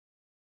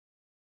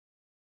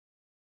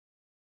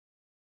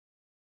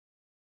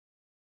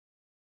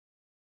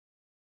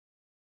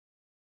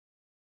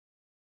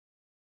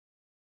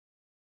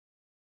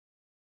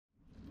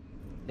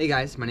Hey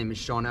guys, my name is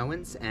Sean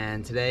Owens,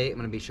 and today I'm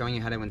going to be showing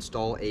you how to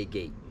install a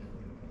gate.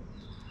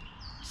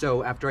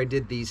 So after I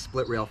did the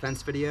split rail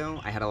fence video,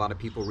 I had a lot of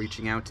people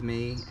reaching out to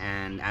me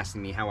and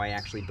asking me how I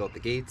actually built the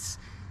gates.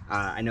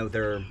 I know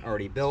they're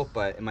already built,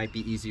 but it might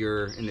be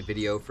easier in the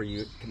video for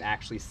you to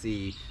actually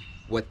see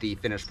what the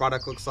finished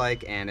product looks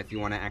like and if you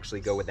want to actually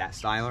go with that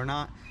style or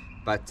not.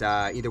 But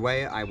either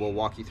way, I will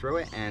walk you through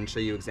it and show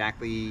you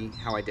exactly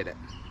how I did it.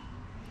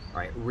 All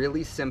right,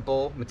 really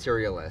simple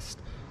material list.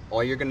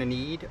 All you're gonna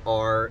need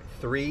are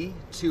 3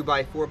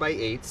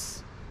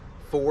 2x4x8s,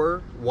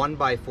 4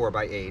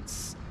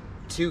 1x4x8s,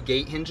 2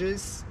 gate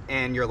hinges,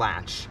 and your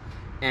latch.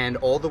 And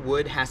all the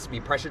wood has to be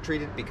pressure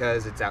treated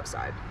because it's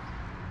outside.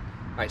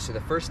 All right, so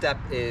the first step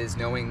is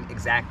knowing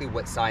exactly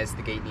what size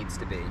the gate needs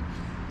to be.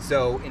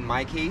 So in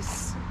my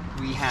case,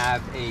 we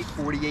have a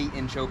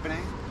 48-inch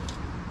opening,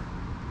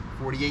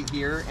 48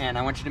 here, and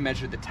I want you to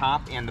measure the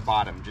top and the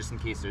bottom just in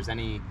case there's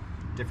any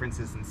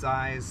differences in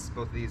size.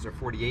 Both of these are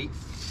 48.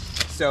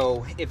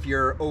 So if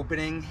your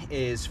opening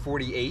is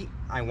 48,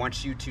 I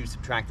want you to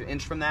subtract an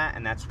inch from that,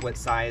 and that's what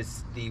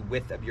size the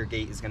width of your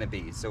gate is going to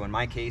be. So in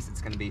my case,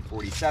 it's going to be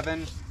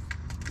 47,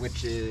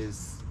 which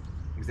is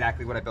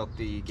exactly what I built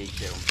the gate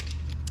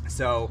to.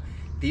 So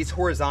these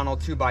horizontal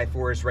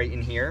 2x4s right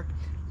in here,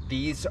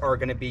 these are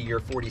going to be your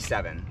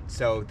 47.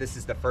 So this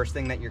is the first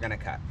thing that you're going to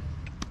cut.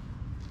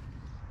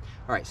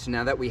 All right, so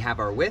now that we have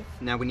our width,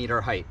 now we need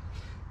our height.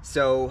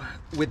 So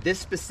with this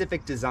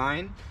specific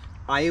design,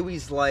 I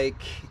always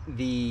like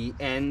the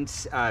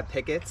end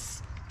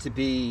pickets to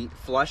be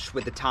flush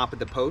with the top of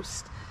the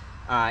post.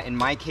 In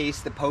my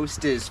case, the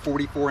post is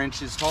 44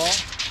 inches tall,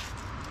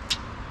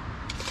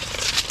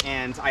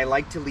 and I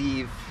like to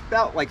leave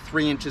about like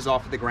 3 inches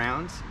off of the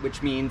ground,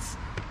 which means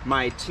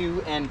my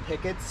 2 end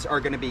pickets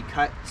are going to be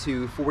cut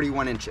to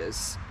 41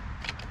 inches.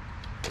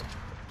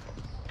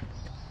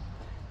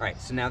 All right,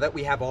 so now that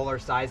we have all our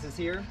sizes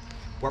here,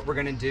 what we're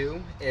going to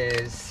do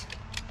is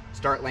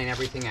start laying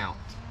everything out.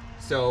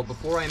 So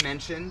before I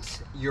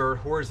mentioned, your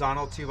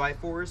horizontal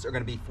 2x4s are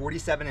going to be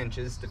 47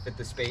 inches to fit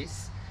the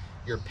space.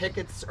 Your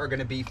pickets are going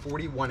to be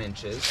 41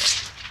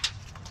 inches.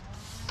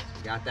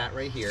 You got that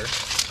right here.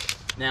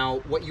 Now,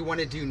 what you want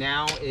to do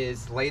now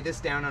is lay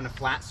this down on a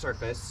flat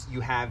surface.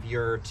 You have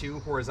your 2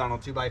 horizontal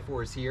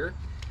 2x4s here.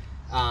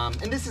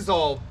 And this is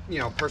all,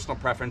 personal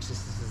preference. This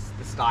is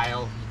the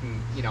style.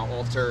 You can,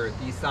 alter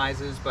these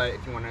sizes, but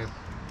if you want to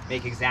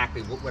make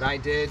exactly what I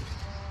did,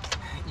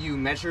 you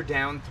measure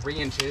down 3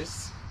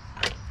 inches.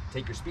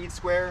 Take your speed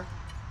square,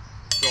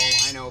 draw a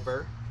line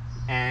over,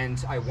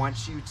 and I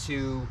want you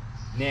to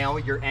nail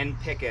your end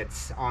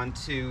pickets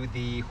onto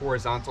the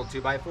horizontal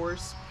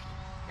 2x4s.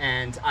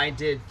 And I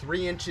did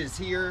 3 inches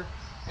here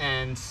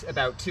and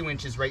about 2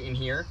 inches right in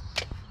here.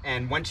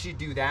 And once you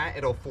do that,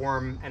 it'll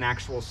form an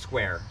actual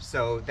square.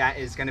 So that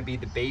is going to be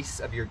the base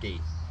of your gate.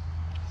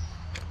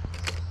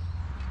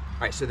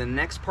 All right, so the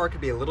next part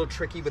could be a little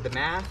tricky with the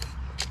math,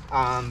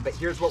 but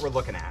here's what we're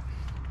looking at.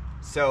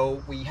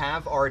 So we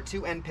have our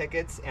 2 end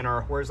pickets and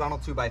our horizontal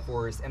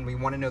 2x4s, and we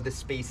want to know the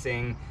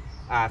spacing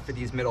for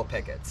these middle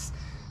pickets.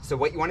 So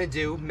what you want to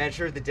do,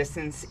 measure the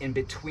distance in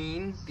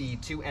between the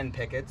 2 end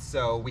pickets.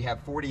 So we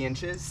have 40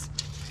 inches,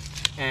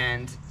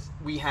 and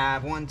we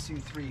have 1, 2,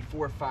 3,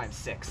 4, 5,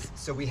 6.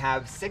 So we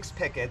have 6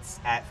 pickets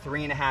at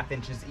 3.5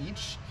 inches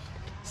each.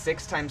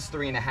 6 times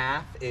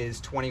 3.5 is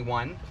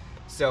 21.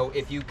 So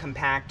if you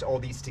compact all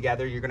these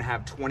together, you're going to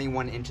have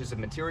 21 inches of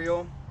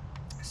material.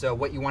 So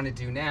what you want to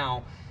do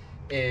now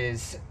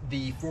is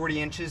the 40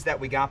 inches that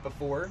we got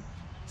before,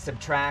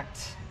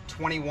 subtract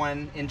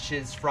 21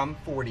 inches from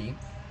 40,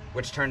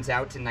 which turns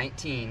out to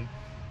 19,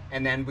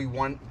 and then we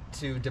want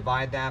to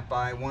divide that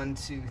by 1,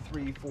 2,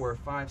 3, 4,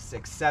 5,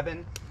 6,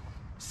 7.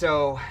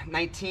 So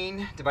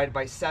 19 divided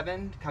by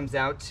 7 comes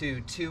out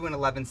to 2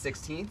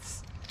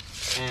 11/16,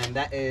 and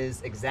that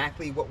is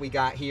exactly what we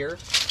got here.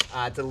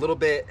 It's a little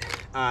bit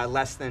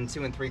less than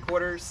 2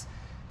 3/4.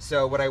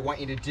 So what I want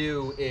you to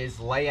do is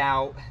lay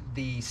out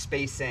the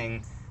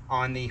spacing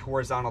on the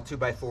horizontal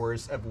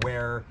 2x4s of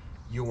where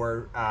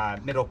your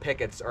middle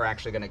pickets are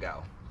actually going to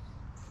go.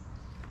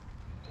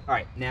 All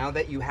right, now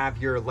that you have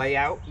your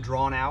layout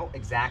drawn out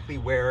exactly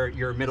where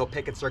your middle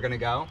pickets are going to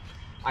go,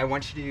 I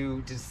want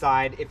you to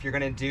decide if you're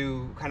going to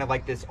do kind of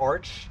like this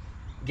arch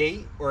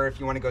gate or if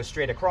you want to go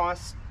straight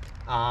across.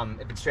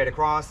 If it's straight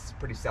across,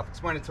 pretty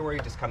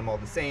self-explanatory, just cut them all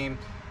the same.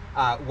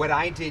 What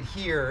I did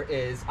here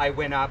is I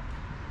went up,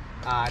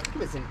 I think it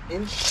was 1.5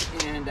 inches.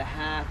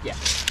 Yeah.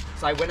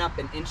 So I went up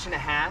 1.5 inches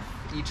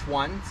each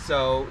one.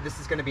 So this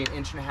is going to be 1.5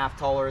 inches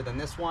taller than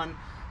this one.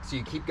 So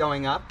you keep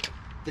going up.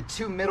 The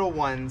 2 middle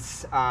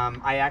ones,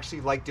 I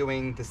actually like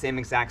doing the same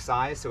exact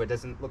size so it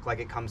doesn't look like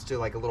it comes to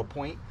like a little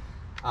point.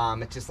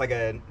 It's just like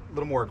a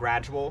little more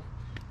gradual.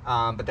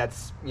 But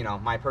that's,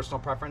 my personal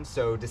preference.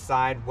 So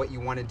decide what you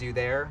want to do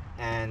there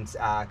and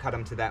cut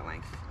them to that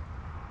length.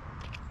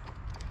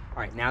 All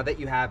right, now that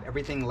you have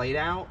everything laid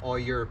out, all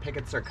your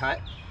pickets are cut,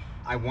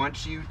 I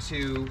want you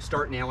to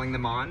start nailing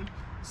them on.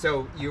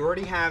 So you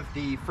already have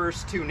the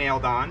first 2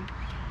 nailed on,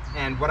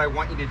 and what I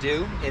want you to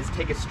do is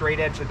take a straight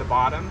edge at the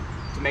bottom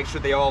to make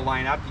sure they all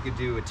line up. You could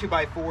do a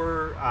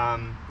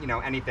 2x4, you know,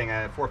 anything,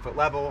 a 4-foot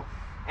level,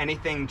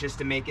 anything just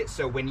to make it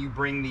so when you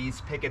bring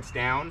these pickets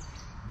down,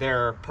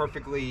 they're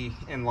perfectly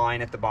in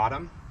line at the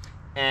bottom.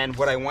 And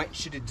what I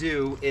want you to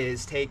do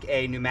is take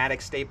a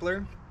pneumatic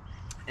stapler,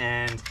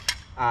 and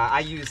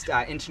I used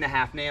 1.5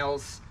 inch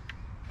nails.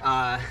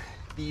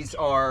 These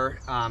are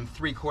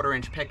 3/4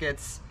 inch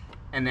pickets,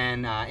 and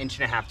then 1.5 inch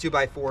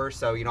 2x4,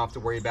 so you don't have to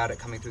worry about it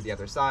coming through the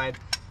other side.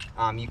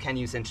 You can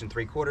use 1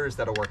 3/4 inch,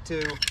 that'll work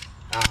too.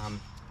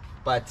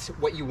 But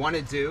what you want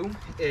to do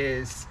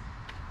is,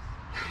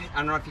 I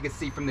don't know if you can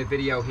see from the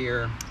video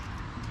here,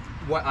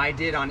 what I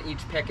did on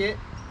each picket,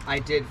 I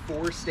did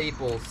 4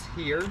 staples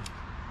here,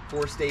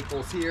 4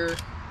 staples here,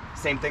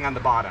 same thing on the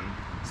bottom.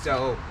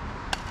 So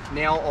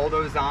nail all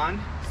those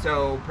on.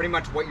 So pretty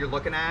much what you're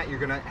looking at, you're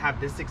gonna have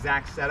this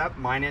exact setup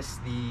minus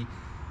the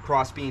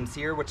cross beams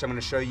here, which I'm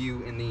gonna show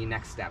you in the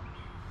next step.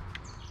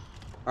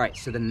 All right,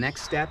 so the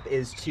next step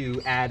is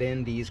to add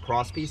in these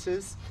cross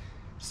pieces.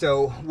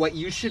 So what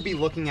you should be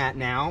looking at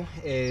now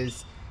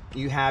is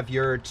you have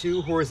your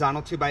 2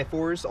 horizontal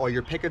 2x4s, all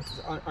your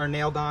pickets are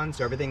nailed on,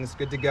 so everything's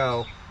good to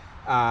go.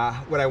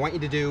 What I want you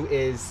to do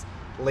is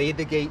lay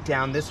the gate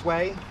down this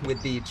way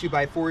with the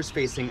 2x4s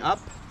facing up.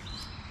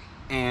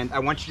 And I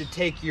want you to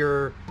take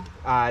your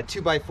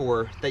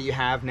 2x4 that you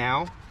have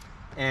now,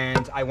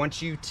 and I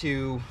want you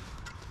to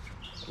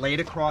lay it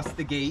across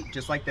the gate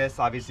just like this.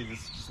 Obviously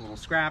this is just a little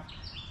scrap,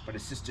 but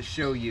it's just to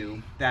show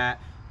you that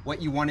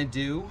what you want to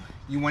do,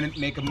 you want to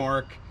make a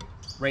mark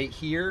right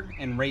here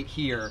and right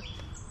here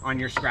on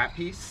your scrap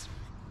piece.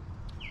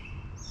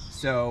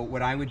 So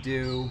what I would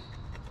do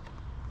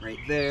right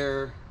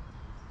there,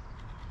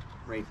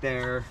 take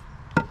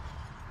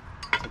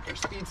your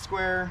speed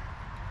square,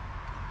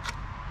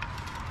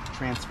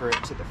 transfer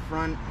it to the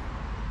front.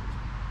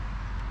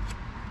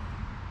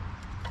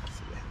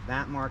 So you have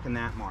that mark and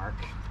that mark.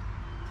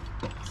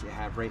 So you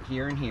have right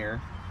here and here.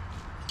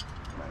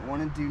 What I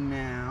want to do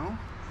now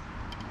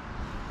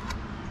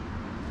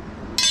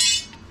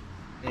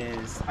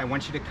is I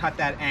want you to cut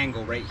that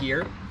angle right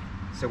here.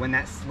 So when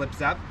that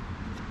slips up,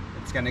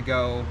 it's going to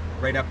go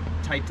right up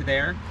tight to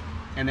there.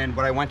 And then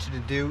what I want you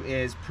to do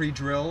is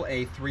pre-drill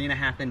a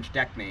 3.5 inch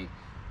deck mate.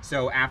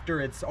 So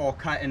after it's all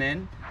cut and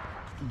in,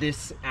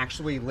 this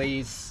actually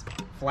lays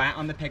flat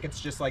on the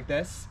pickets just like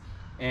this.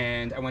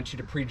 And I want you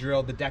to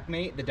pre-drill the deck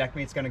mate. The deck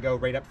mate's going to go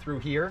right up through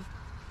here.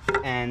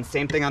 And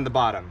same thing on the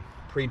bottom.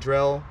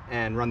 Pre-drill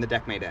and run the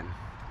deck mate in.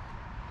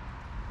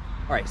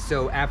 All right,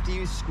 so after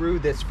you screw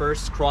this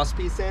first cross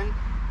piece in,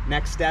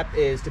 next step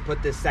is to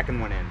put this second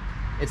one in.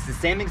 It's the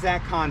same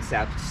exact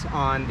concept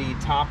on the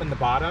top and the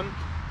bottom,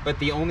 but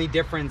the only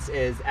difference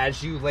is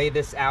as you lay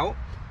this out,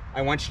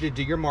 I want you to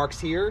do your marks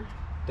here,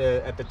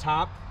 at the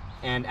top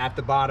and at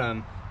the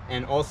bottom,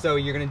 and also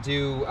you're gonna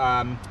do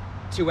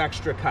 2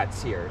 extra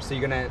cuts here. So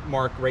you're gonna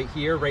mark right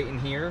here, right in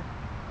here,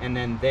 and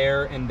then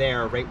there and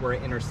there, right where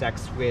it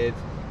intersects with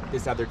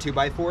this other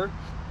 2x4.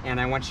 And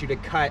I want you to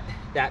cut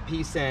that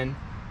piece in.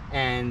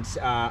 And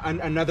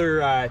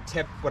another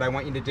tip, what I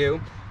want you to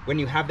do, when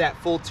you have that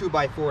full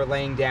 2x4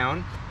 laying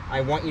down, I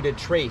want you to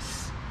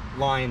trace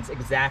lines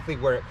exactly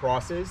where it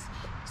crosses.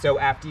 So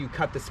after you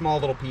cut the small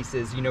little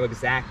pieces, you know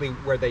exactly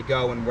where they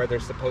go and where they're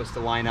supposed to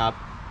line up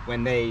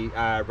when they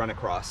run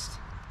across.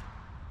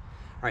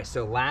 All right,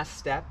 so last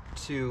step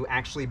to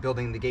actually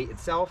building the gate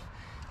itself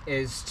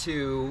is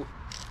to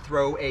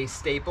throw a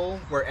staple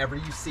wherever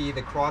you see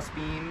the cross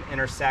beam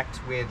intersect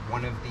with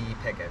one of the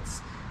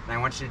pickets. And I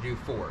want you to do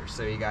 4.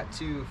 So you got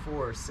 2,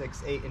 4,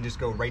 6, 8, and just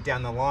go right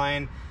down the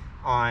line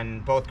on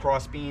both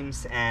cross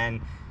beams,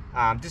 and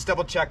just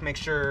double check, make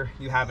sure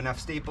you have enough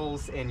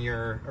staples in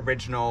your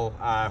original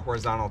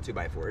horizontal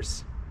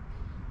 2x4s.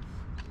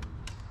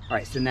 All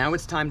right, so now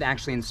it's time to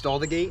actually install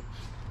the gate.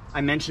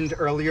 I mentioned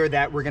earlier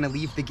that we're gonna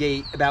leave the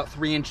gate about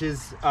 3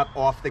 inches up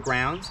off the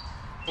ground,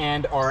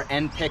 and our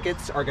end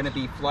pickets are gonna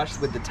be flush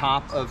with the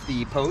top of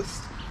the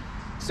post.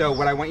 So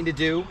what I want you to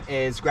do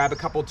is grab a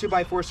couple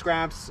 2x4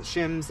 scraps,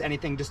 shims,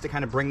 anything just to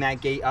kind of bring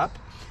that gate up.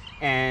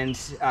 And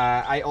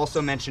I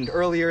also mentioned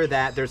earlier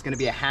that there's gonna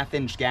be a 1/2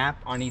 inch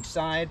gap on each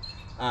side,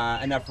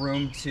 enough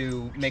room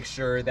to make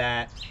sure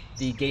that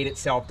the gate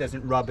itself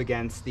doesn't rub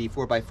against the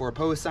 4x4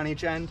 posts on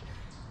each end.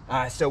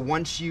 So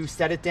once you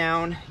set it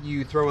down,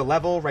 you throw a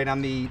level right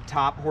on the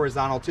top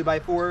horizontal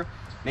 2x4,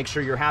 make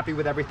sure you're happy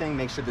with everything,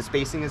 make sure the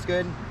spacing is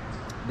good.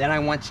 Then I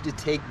want you to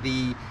take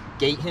the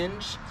gate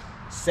hinge,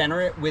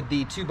 center it with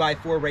the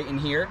 2x4 right in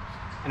here,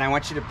 and I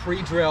want you to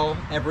pre-drill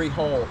every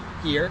hole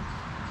here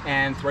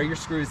and throw your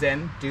screws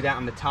in. Do that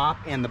on the top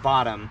and the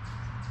bottom.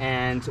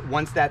 And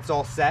once that's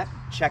all set,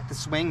 check the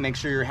swing, make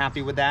sure you're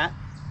happy with that,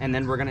 and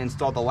then we're gonna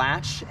install the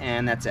latch,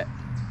 and that's it.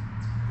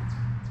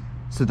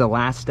 So the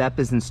last step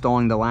is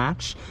installing the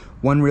latch.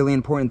 One really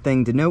important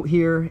thing to note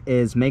here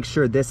is make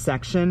sure this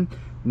section,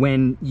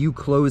 when you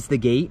close the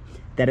gate,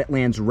 that it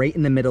lands right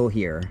in the middle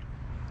here.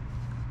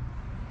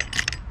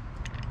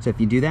 So if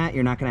you do that,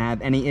 you're not gonna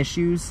have any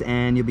issues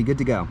and you'll be good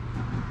to go.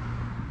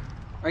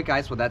 All right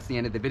guys, well that's the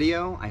end of the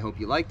video. I hope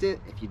you liked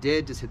it. If you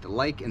did, just hit the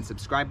like and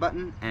subscribe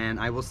button, and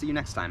I will see you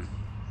next time.